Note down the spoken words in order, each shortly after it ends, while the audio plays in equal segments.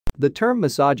The term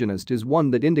misogynist is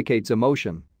one that indicates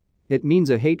emotion. It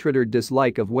means a hatred or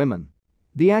dislike of women.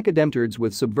 The academturds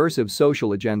with subversive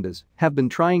social agendas have been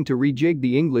trying to rejig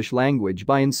the English language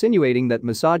by insinuating that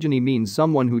misogyny means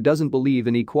someone who doesn't believe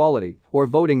in equality or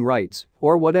voting rights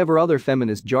or whatever other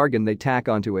feminist jargon they tack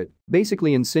onto it,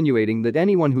 basically insinuating that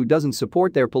anyone who doesn't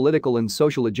support their political and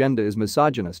social agenda is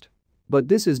misogynist. But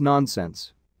this is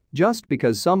nonsense. Just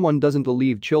because someone doesn't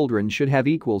believe children should have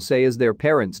equal say as their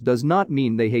parents does not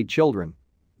mean they hate children.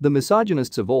 The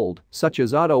misogynists of old, such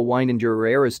as Otto Weininger or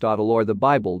Aristotle or the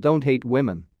Bible, don't hate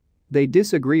women. They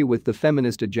disagree with the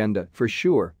feminist agenda, for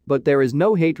sure, but there is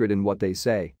no hatred in what they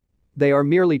say. They are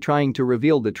merely trying to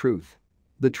reveal the truth.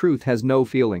 The truth has no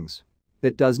feelings.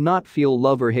 It does not feel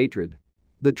love or hatred.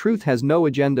 The truth has no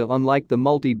agenda, unlike the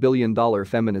multi-billion-dollar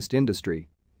feminist industry.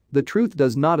 The truth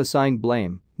does not assign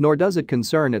blame, nor does it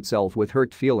concern itself with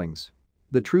hurt feelings.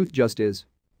 The truth just is.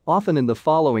 Often in the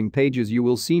following pages you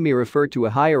will see me refer to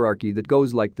a hierarchy that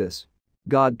goes like this: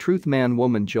 God, truth, man,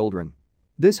 woman, children.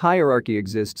 This hierarchy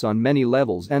exists on many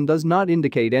levels and does not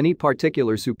indicate any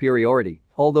particular superiority,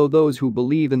 although those who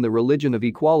believe in the religion of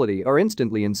equality are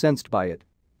instantly incensed by it.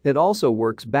 It also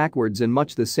works backwards in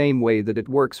much the same way that it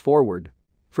works forward.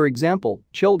 For example,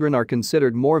 children are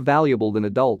considered more valuable than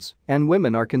adults, and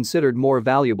women are considered more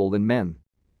valuable than men.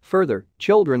 Further,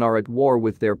 children are at war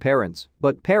with their parents,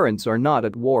 but parents are not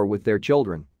at war with their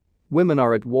children. Women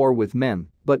are at war with men,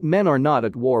 but men are not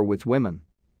at war with women.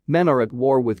 Men are at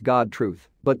war with God truth,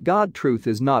 but God truth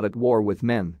is not at war with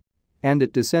men. And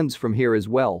it descends from here as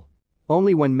well.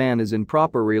 Only when man is in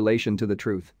proper relation to the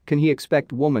truth can he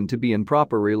expect woman to be in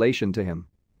proper relation to him.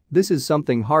 This is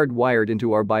something hardwired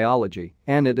into our biology,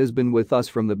 and it has been with us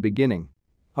from the beginning.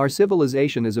 Our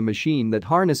civilization is a machine that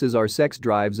harnesses our sex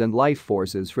drives and life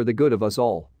forces for the good of us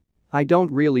all. I don't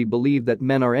really believe that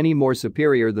men are any more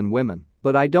superior than women,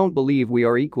 but I don't believe we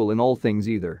are equal in all things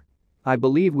either. I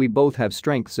believe we both have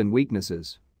strengths and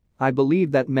weaknesses. I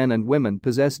believe that men and women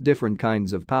possess different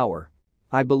kinds of power.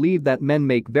 I believe that men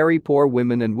make very poor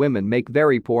women and women make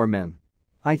very poor men.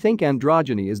 I think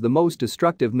androgyny is the most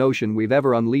destructive notion we've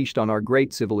ever unleashed on our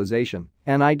great civilization,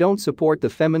 and I don't support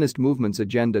the feminist movement's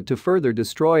agenda to further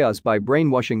destroy us by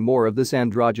brainwashing more of this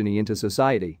androgyny into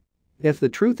society. If the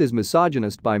truth is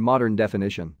misogynist by modern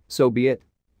definition, so be it.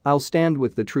 I'll stand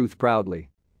with the truth proudly.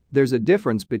 There's a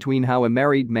difference between how a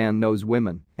married man knows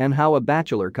women and how a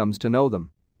bachelor comes to know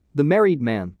them. The married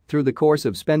man, through the course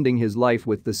of spending his life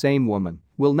with the same woman,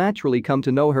 will naturally come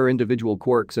to know her individual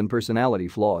quirks and personality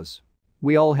flaws.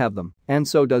 We all have them, and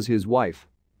so does his wife.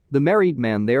 The married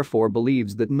man therefore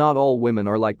believes that not all women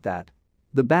are like that.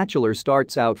 The bachelor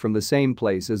starts out from the same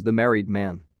place as the married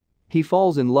man. He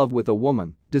falls in love with a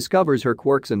woman, discovers her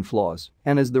quirks and flaws,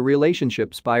 and as the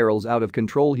relationship spirals out of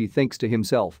control he thinks to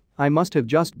himself, I must have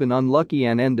just been unlucky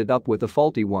and ended up with a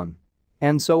faulty one.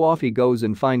 And so off he goes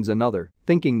and finds another,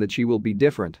 thinking that she will be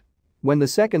different. When the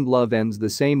second love ends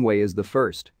the same way as the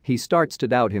first, he starts to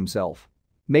doubt himself.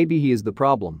 Maybe he is the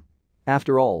problem.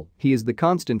 After all, he is the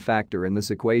constant factor in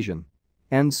this equation.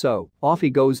 And so, off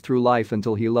he goes through life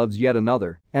until he loves yet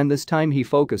another, and this time he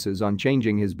focuses on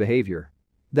changing his behavior.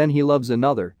 Then he loves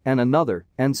another,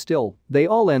 and still, they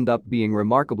all end up being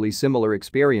remarkably similar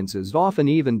experiences, often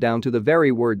even down to the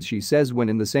very words she says when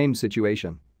in the same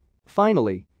situation.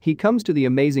 Finally, he comes to the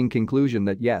amazing conclusion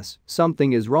that yes,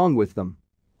 something is wrong with them.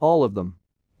 All of them.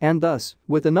 And thus,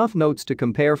 with enough notes to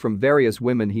compare from various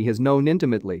women he has known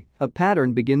intimately, a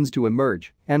pattern begins to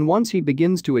emerge, and once he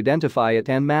begins to identify it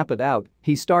and map it out,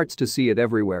 he starts to see it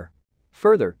everywhere.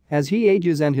 Further, as he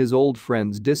ages and his old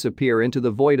friends disappear into the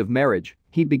void of marriage,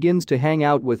 he begins to hang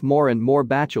out with more and more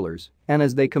bachelors, and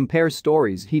as they compare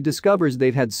stories he discovers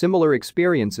they've had similar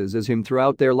experiences as him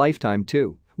throughout their lifetime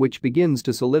too, which begins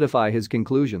to solidify his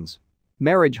conclusions.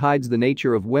 Marriage hides the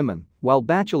nature of women, while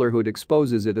bachelorhood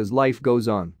exposes it as life goes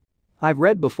on. I've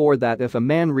read before that if a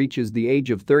man reaches the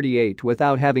age of 38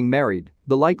 without having married,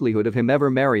 the likelihood of him ever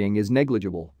marrying is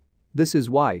negligible. This is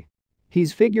why.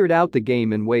 He's figured out the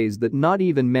game in ways that not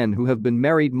even men who have been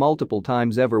married multiple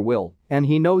times ever will, and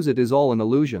he knows it is all an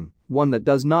illusion, one that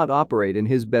does not operate in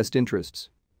his best interests.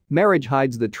 Marriage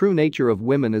hides the true nature of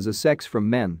women as a sex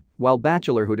from men, while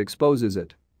bachelorhood exposes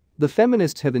it. The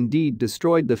feminists have indeed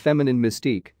destroyed the feminine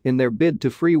mystique in their bid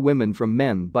to free women from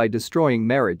men by destroying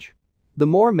marriage. The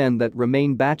more men that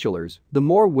remain bachelors, the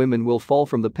more women will fall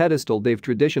from the pedestal they've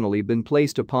traditionally been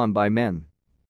placed upon by men.